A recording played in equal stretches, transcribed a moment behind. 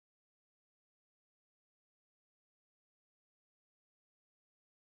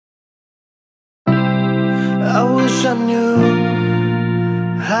I knew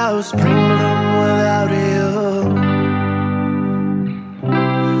how spring bloom without you.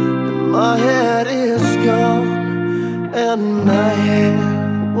 My head is gone and my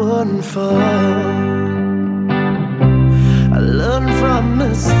hair wouldn't fall. I learned from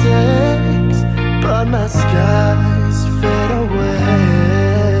mistakes, but my skies fade away.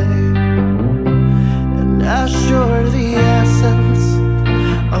 And I sure the essence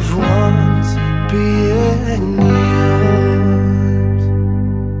of once being yours.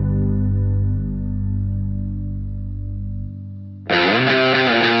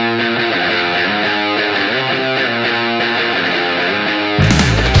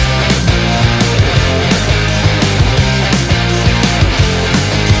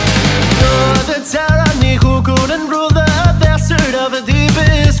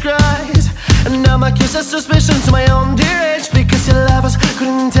 And now my kisses suspicions to my own dear age, because your lovers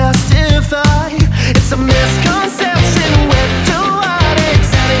couldn't testify. It's a misconception with two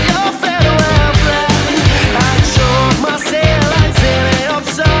heartaches out of your farewell plan. I showed my sail and sailing up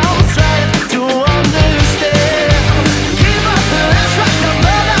some trying to understand. Keep up the last rock, the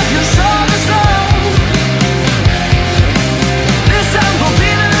blood of your shoulders long. This time will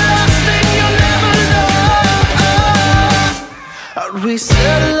be the last thing you'll never know. I'll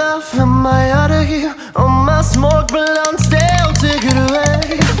reset love from my out here. All my smoke belongs, they'll take it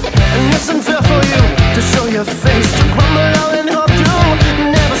away. And it's unfair for you to show your face, to crumble all and hope to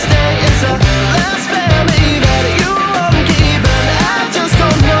never stay. It's a last family that you won't keep, and I just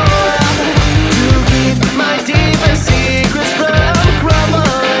don't know how to keep my deepest secrets from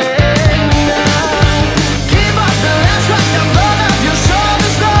crumbling now. Keep up the last rock, the blood of your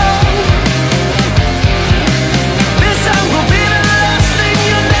shoulders long. This time will be the last thing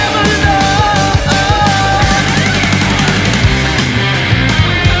you'll never know.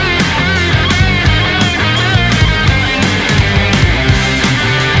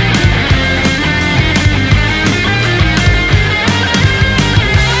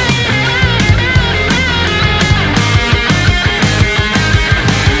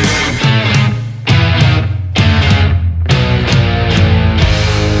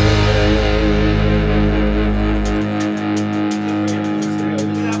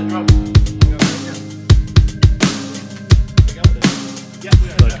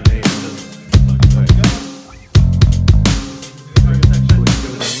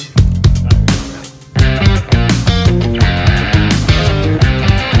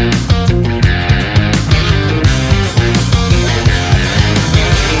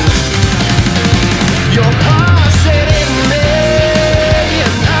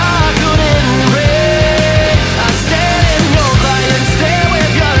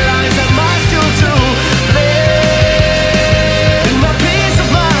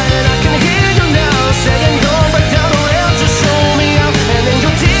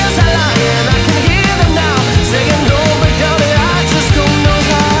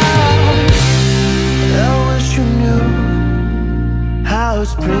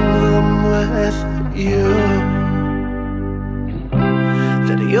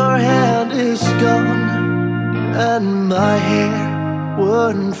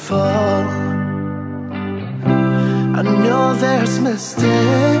 I know there's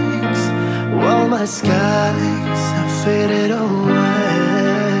mistakes, while my skies have faded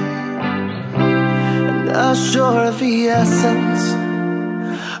away. And I'm sure the essence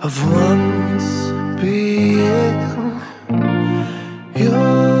of once being yours.